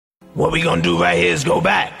What we gonna do right here is go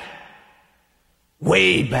back.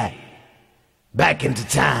 Way back. Back into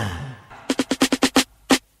time.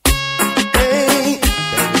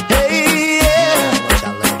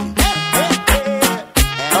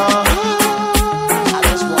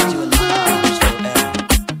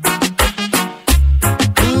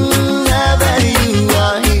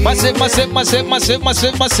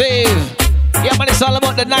 Massive. Yeah, man, it's all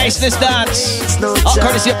about the niceness dance.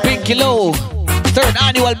 Courtesy of Pinky Low. 3rd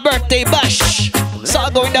annual birthday bash. It's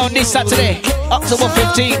all going down this Saturday, October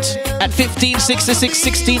 15th at 1566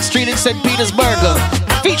 16th Street in St. Petersburg.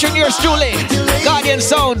 Featuring yours truly, Guardian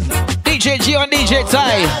Sound, DJ G on DJ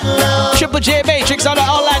Ty, Triple J Matrix out of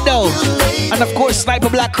Orlando, and of course Sniper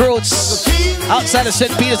Black Roots outside of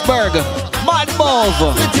St. Petersburg. Mad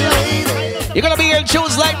Move. You're gonna be hearing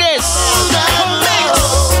tunes like this.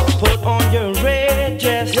 Put on your red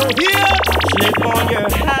dress, slip on your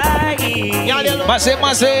high heels. Massive.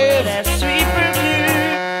 That sweet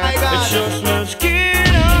perfume, it sure smells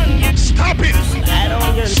good on you. Stop it!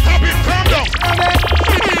 Stop it! Calm down!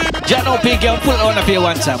 Jano Pig, I'll pull it on up here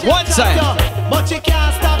one time. One time. But you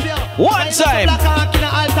can't stop you. One time.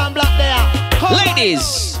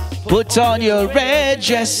 Ladies, put on your red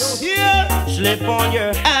dress. Slip on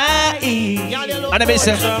your high heels. And I miss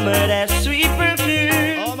it. Some of that sweet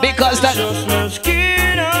perfume, Because that sure smells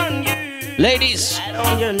good on you. ladies, Add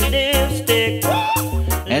on your lipstick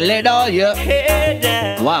and let all your head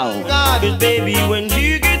down. wow. Cause baby, when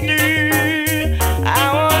you get through,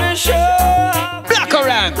 I wanna show Black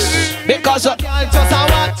ranks. Because of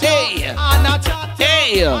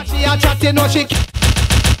hey.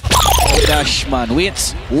 Gosh man,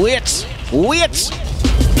 wait.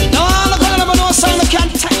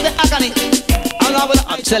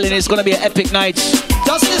 I'm telling you, it's gonna be an epic night.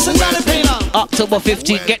 Just listen to the pain. October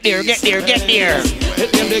 15th, get there.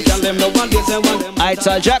 I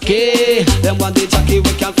tell Jackie.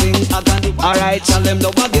 Alright.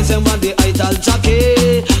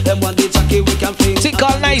 Think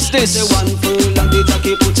all niceness.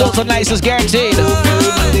 Total niceness guaranteed.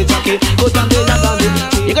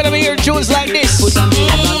 You're gonna be hearing tunes like this.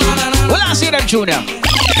 Well, I'll see them tune now.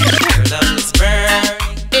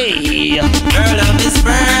 Hey. Girl, love is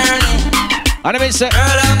burning. And I mean, sir, Girl,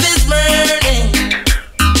 love is burning.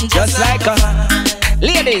 just like a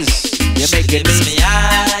ladies, you're making me.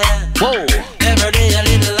 Whoa. Every day a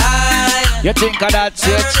little lie. You think of that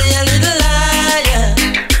shit? Every day a little lie.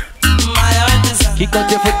 My heart is Kick out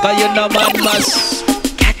your foot, cause you know man must.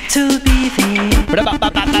 got to be there.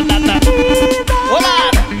 Hold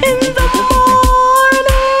on. In the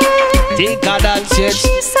morning. Think of that shit.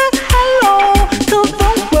 She said hello to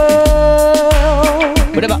the world.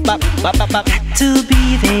 To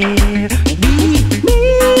be there. Meet me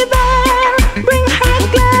there. Bring her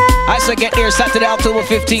glad. I say get there Saturday, October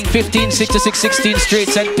 15, 1566 16th Street,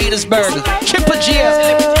 St. Petersburg. Triple J,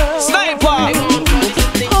 Sniper,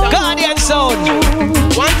 Guardian Sound.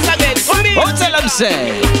 Once again, for me. What tell them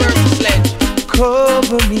say?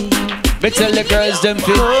 Cover me. Me tell the girls them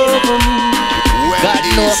fit. Got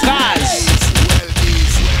no cars.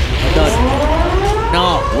 Done.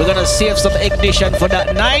 No, we're gonna save some ignition for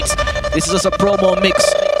that night. This is just a promo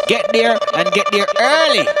mix. Get there and get there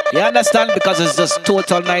early. You understand? Because it's just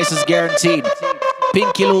total niceness guaranteed.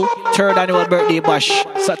 Pinky Lou, 3rd annual birthday bash.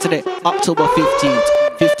 Saturday, October 15th.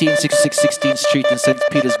 1566 16th Street in St.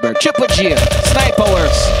 Petersburg. Triple J, Sniper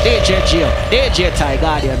Works, DJ G, DJ Ty,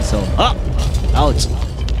 Guardian Sound. Up, out.